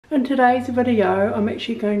In today's video, I'm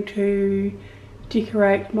actually going to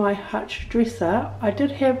decorate my Hutch dresser. I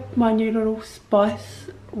did have my new little spice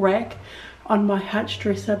rack on my Hutch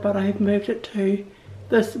dresser, but I have moved it to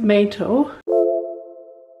this mantle.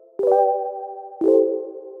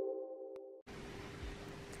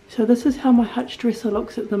 So this is how my Hutch dresser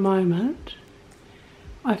looks at the moment.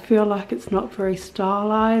 I feel like it's not very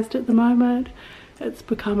stylized at the moment. It's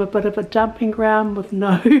become a bit of a dumping ground with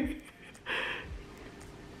no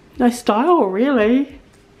style really.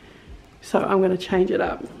 So I'm going to change it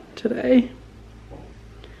up today.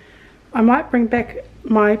 I might bring back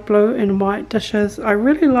my blue and white dishes. I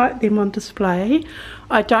really like them on display.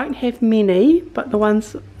 I don't have many, but the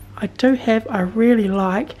ones I do have I really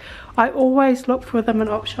like. I always look for them in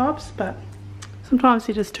op shops, but sometimes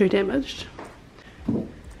they're just too damaged.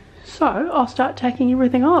 So I'll start taking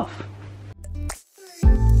everything off.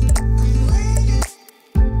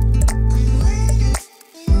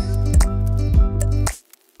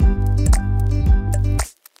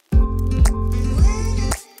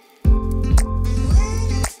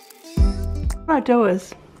 What I do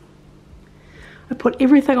is I put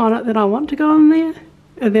everything on it that I want to go on there,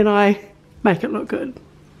 and then I make it look good.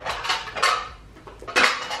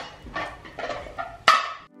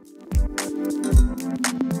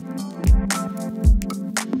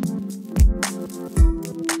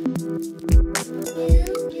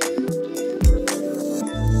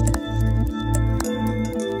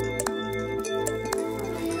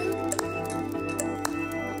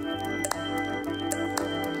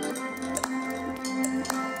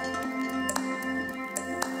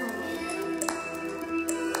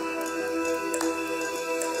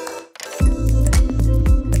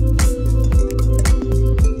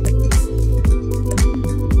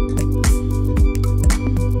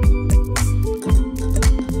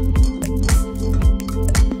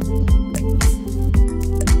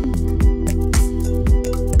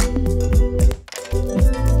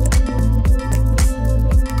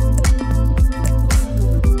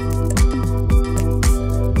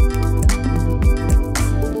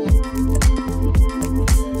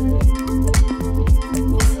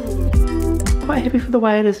 Happy for the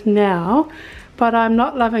way it is now, but I'm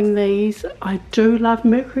not loving these. I do love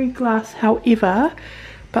mercury glass, however,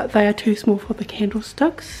 but they are too small for the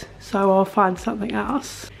candlesticks, so I'll find something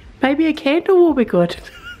else. Maybe a candle will be good.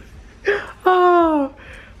 Oh,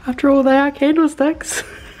 after all, they are candlesticks.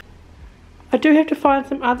 I do have to find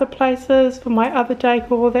some other places for my other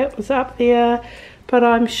decor that was up there, but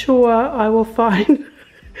I'm sure I will find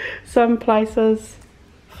some places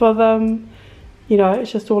for them. You know,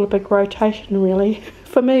 it's just all a big rotation really.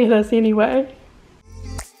 For me it is anyway.